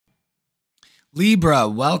Libra,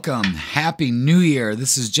 welcome. Happy New Year.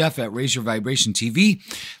 This is Jeff at Raise Your Vibration TV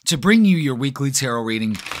to bring you your weekly tarot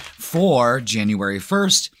reading for January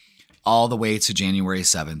 1st all the way to January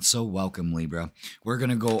 7th. So welcome, Libra. We're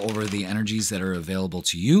going to go over the energies that are available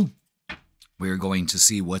to you. We're going to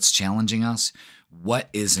see what's challenging us, what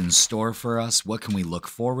is in store for us, what can we look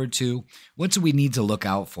forward to, what do we need to look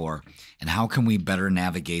out for, and how can we better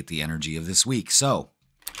navigate the energy of this week. So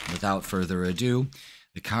without further ado,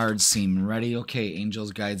 the cards seem ready. Okay,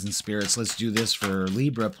 angels, guides, and spirits. Let's do this for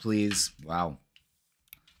Libra, please. Wow.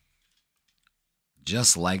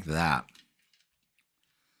 Just like that.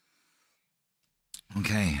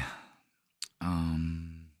 Okay.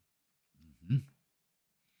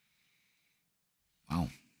 Wow.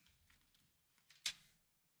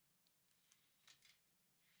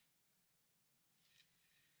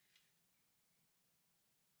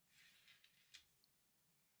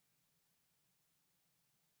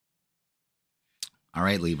 All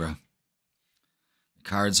right, Libra. The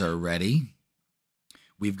cards are ready.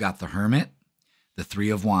 We've got the Hermit, the Three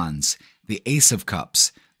of Wands, the Ace of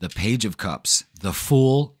Cups, the Page of Cups, the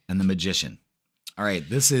Fool, and the Magician. All right,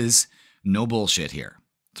 this is no bullshit here.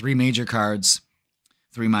 3 major cards,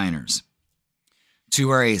 3 minors. 2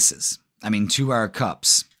 are aces. 2 are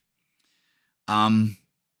cups.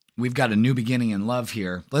 We've got a new beginning in love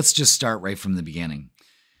here. Let's just start right from the beginning.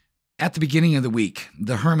 At the beginning of the week,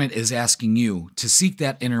 the Hermit is asking you to seek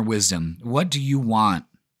that inner wisdom. What do you want?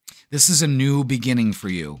 This is a new beginning for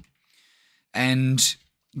you. And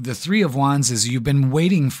the Three of Wands is you've been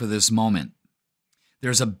waiting for this moment.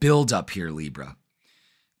 There's a build-up here, Libra.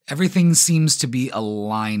 Everything seems to be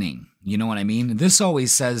aligning. You know what I mean? This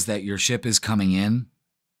always says that your ship is coming in,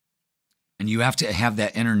 and you have to have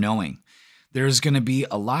that inner knowing. There's going to be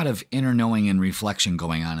a lot of inner knowing and reflection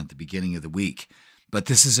going on at the beginning of the week. But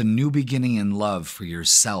this is a new beginning in love for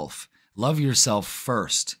yourself. Love yourself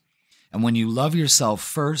first. And when you love yourself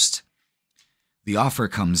first, the offer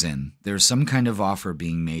comes in. There's some kind of offer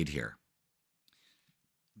being made here.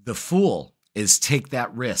 The Fool is take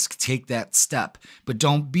that risk, take that step, but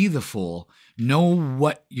don't be the fool. Know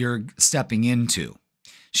what you're stepping into.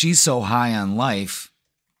 She's so high on life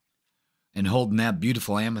and holding that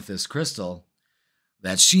beautiful amethyst crystal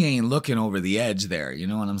that she ain't looking over the edge there. You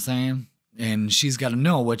know what I'm saying? And she's got to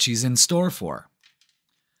know what she's in store for.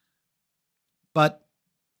 But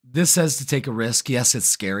this says to take a risk. Yes, it's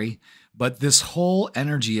scary. But this whole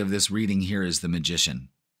energy of this reading here is the Magician.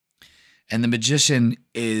 And the Magician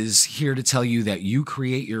is here to tell you that you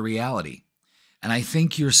create your reality. And I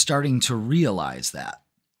think you're starting to realize that.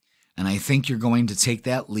 And I think you're going to take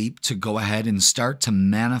that leap to go ahead and start to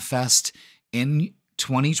manifest in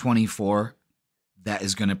 2024 that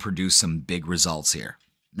is going to produce some big results here.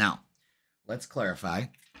 Now, let's clarify.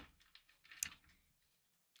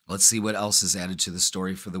 Let's see what else is added to the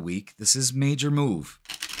story for the week. This is major move.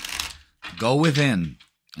 Go within,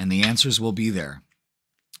 and the answers will be there.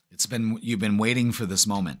 You've been waiting for this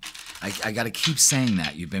moment. I got to keep saying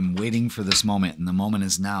that. You've been waiting for this moment, and the moment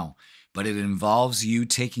is now. But it involves you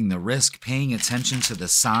taking the risk, paying attention to the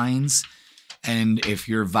signs, and if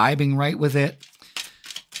you're vibing right with it,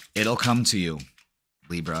 it'll come to you,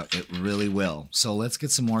 Libra. It really will. So let's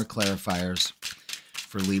get some more clarifiers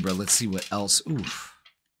for Libra. Let's see what else. Oof.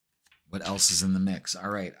 What else is in the mix? All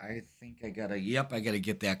right. I think I got to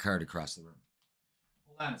get that card across the room.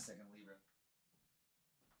 Hold on a second, Libra.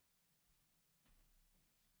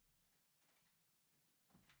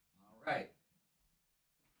 All right.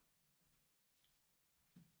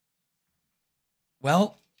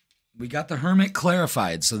 Well, we got the Hermit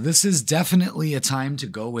clarified. So this is definitely a time to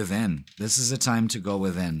go within. This is a time to go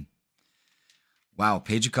within. Wow.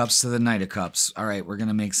 Page of Cups to the Knight of Cups. All right. We're going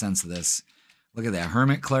to make sense of this. Look at that.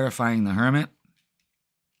 Hermit clarifying the Hermit.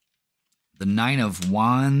 The Nine of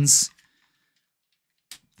Wands.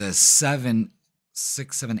 The 7,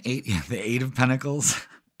 6, 7, 8. Yeah, the 8 of Pentacles.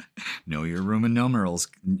 Know your Roman numerals,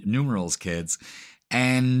 kids.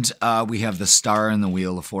 And we have the Star and the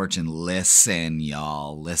Wheel of Fortune. Listen,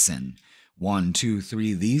 y'all. Listen. 1, 2,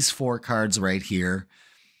 3. These 4 cards right here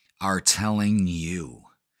are telling you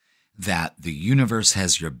that the universe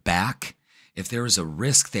has your back. If there is a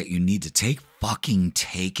risk that you need to take, fucking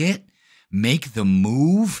take it. Make the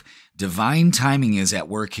move. Divine timing is at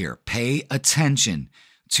work here. Pay attention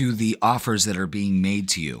to the offers that are being made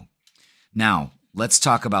to you. Now, let's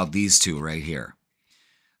talk about these two right here.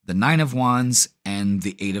 The 9 of Wands and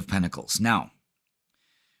the 8 of Pentacles. Now,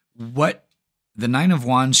 what the 9 of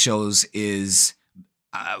Wands shows is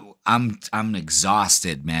I'm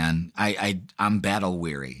exhausted, man. I'm battle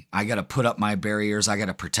weary. I got to put up my barriers. I got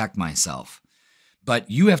to protect myself.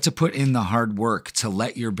 But you have to put in the hard work to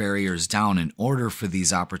let your barriers down in order for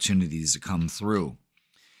these opportunities to come through.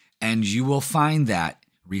 And you will find that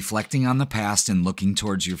reflecting on the past and looking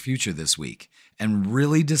towards your future this week and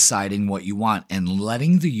really deciding what you want and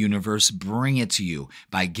letting the universe bring it to you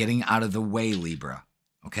by getting out of the way, Libra.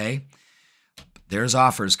 Okay? There's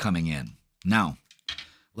offers coming in. Now,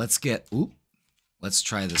 let's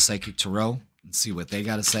try the Psychic Tarot and see what they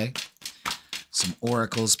got to say. Some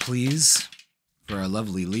oracles, please, for our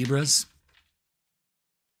lovely Libras.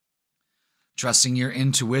 Trusting your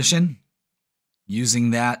intuition,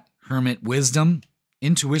 using that hermit wisdom.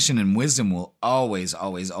 Intuition and wisdom will always,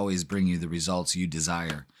 always, always bring you the results you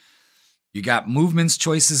desire. You got movements,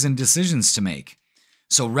 choices, and decisions to make.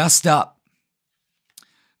 So rest up.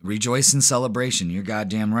 Rejoice in celebration. You're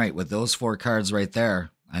goddamn right. With those 4 cards right there,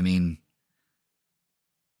 I mean,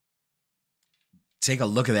 take a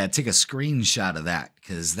look at that. Take a screenshot of that,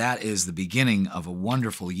 because that is the beginning of a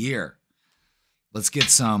wonderful year. Let's get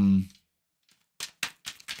some...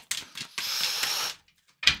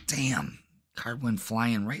 Damn. Card went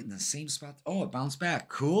flying right in the same spot. Oh, it bounced back.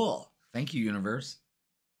 Cool. Thank you, universe.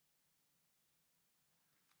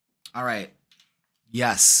 All right.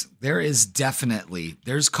 Yes, there's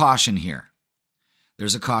caution here.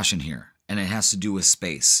 There's a caution here, and it has to do with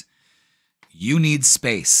space. You need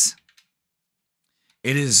space.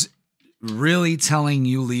 It is really telling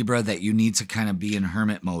you, Libra, that you need to kind of be in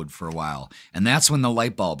hermit mode for a while. And that's when the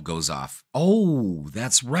light bulb goes off. Oh,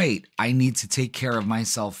 that's right. I need to take care of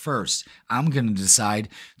myself first. I'm going to decide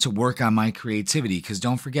to work on my creativity, because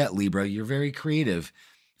don't forget, Libra, you're very creative.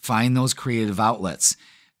 Find those creative outlets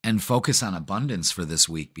and focus on abundance for this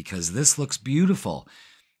week, because this looks beautiful.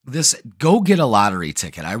 Go get a lottery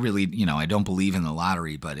ticket. I really, I don't believe in the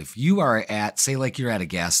lottery, but if you are say like you're at a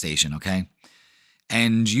gas station, okay?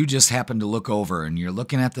 And you just happen to look over and you're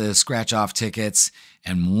looking at the scratch off tickets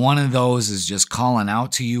and one of those is just calling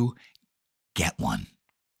out to you, get one,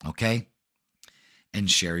 okay? And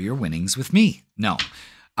share your winnings with me. No,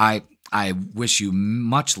 I wish you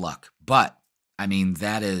much luck, but I mean,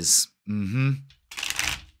 that is,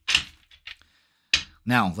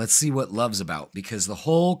 Now, let's see what love's about, because the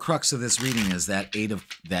whole crux of this reading is that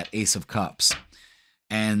Ace of Cups.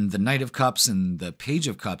 And the Knight of Cups and the Page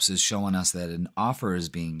of Cups is showing us that an offer is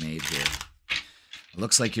being made here. It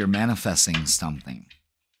looks like you're manifesting something.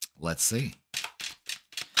 Let's see.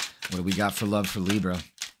 What do we got for love for Libra?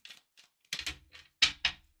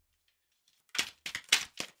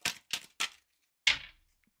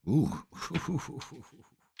 Ooh.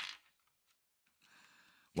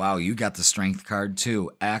 Wow, you got the Strength card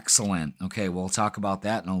too. Excellent. Okay, we'll talk about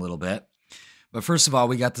that in a little bit. But first of all,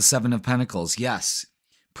 we got the Seven of Pentacles. Yes.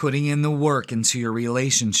 Putting in the work into your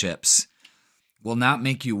relationships will not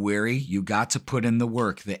make you weary. You got to put in the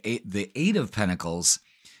work. The Eight of Pentacles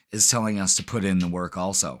is telling us to put in the work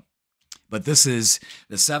also. But this is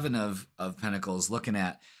the Seven of Pentacles looking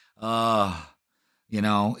at,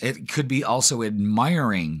 it could be also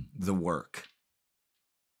admiring the work.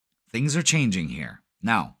 Things are changing here.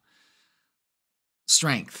 Now,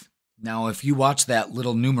 Strength. Now, if you watch that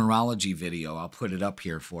little numerology video, I'll put it up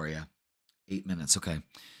here for you. 8 minutes, okay.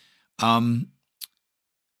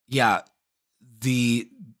 Yeah, the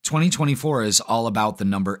 2024 is all about the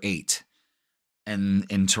number 8. And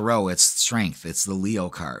in Tarot, it's Strength. It's the Leo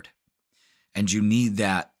card. And you need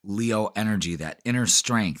that Leo energy, that inner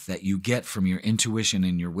strength that you get from your intuition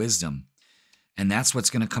and your wisdom. And that's what's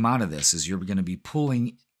going to come out of this, is you're going to be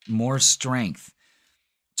pulling more strength.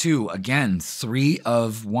 2, again, 3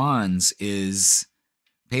 of Wands is,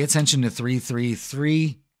 pay attention to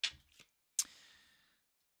 333.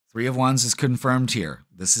 3 of Wands is confirmed here.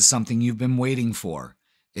 This is something you've been waiting for.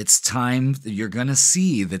 It's time. You're going to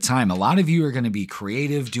see the time. A lot of you are going to be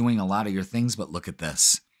creative, doing a lot of your things, but look at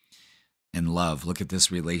this. In love, look at this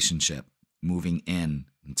relationship moving in.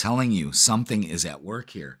 I'm telling you, something is at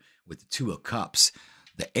work here with the 2 of Cups,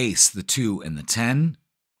 the Ace, the 2, and the 10.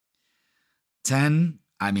 10,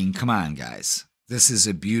 I mean, come on, guys. This is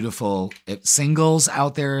a beautiful, singles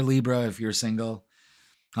out there, Libra, if you're single,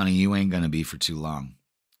 honey, you ain't going to be for too long.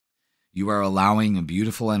 You are allowing a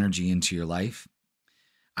beautiful energy into your life.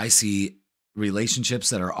 I see relationships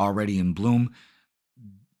that are already in bloom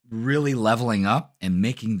really leveling up and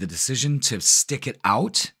making the decision to stick it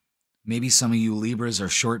out. Maybe some of you Libras are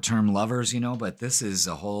short-term lovers, but this is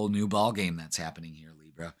a whole new ballgame that's happening here,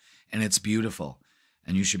 Libra. And it's beautiful.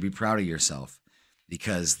 And you should be proud of yourself,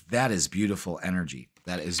 because that is beautiful energy.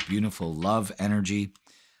 That is beautiful love energy.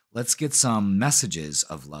 Let's get some messages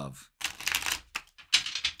of love.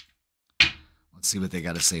 Let's see what they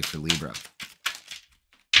got to say for Libra.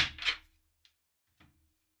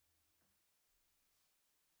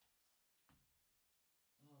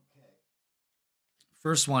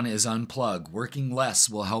 First one is unplug. Working less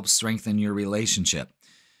will help strengthen your relationship.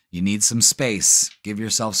 You need some space. Give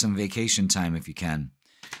yourself some vacation time if you can.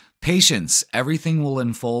 Patience. Everything will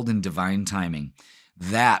unfold in divine timing.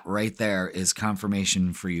 That right there is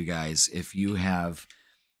confirmation for you guys. If you have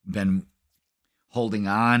been holding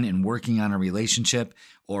on and working on a relationship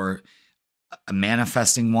or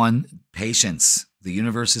manifesting one, patience. The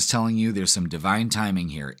universe is telling you there's some divine timing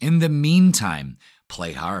here. In the meantime,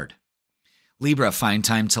 play hard. Libra, find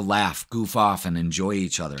time to laugh, goof off, and enjoy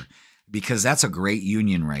each other, because that's a great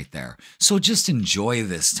union right there. So just enjoy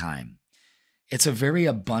this time. It's a very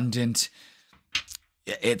abundant,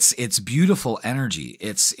 it's beautiful energy.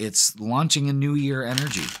 It's launching a new year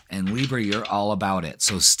energy. And Libra, you're all about it.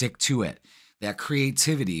 So stick to it. That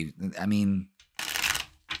creativity, I mean,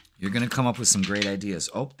 you're going to come up with some great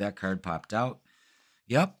ideas. Oh, that card popped out.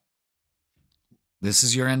 Yep. This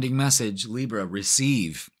is your ending message, Libra.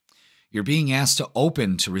 Receive. You're being asked to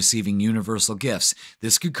open to receiving universal gifts.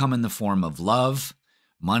 This could come in the form of love,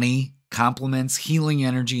 money, compliments, healing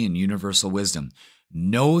energy, and universal wisdom.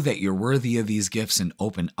 Know that you're worthy of these gifts and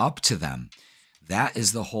open up to them. That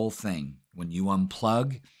is the whole thing. When you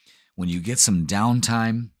unplug, when you get some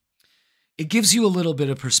downtime, it gives you a little bit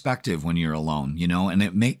of perspective when you're alone, you know, and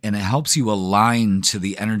it helps you align to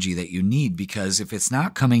the energy that you need, because if it's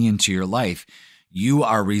not coming into your life, you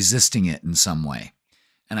are resisting it in some way.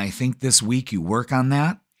 And I think this week you work on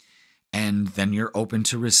that, and then you're open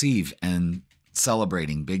to receive and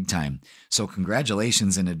celebrating big time. So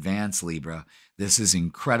congratulations in advance, Libra. This is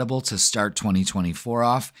incredible to start 2024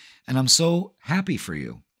 off, and I'm so happy for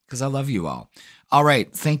you because I love you all. All right,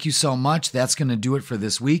 thank you so much. That's going to do it for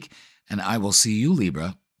this week, and I will see you,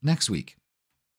 Libra, next week.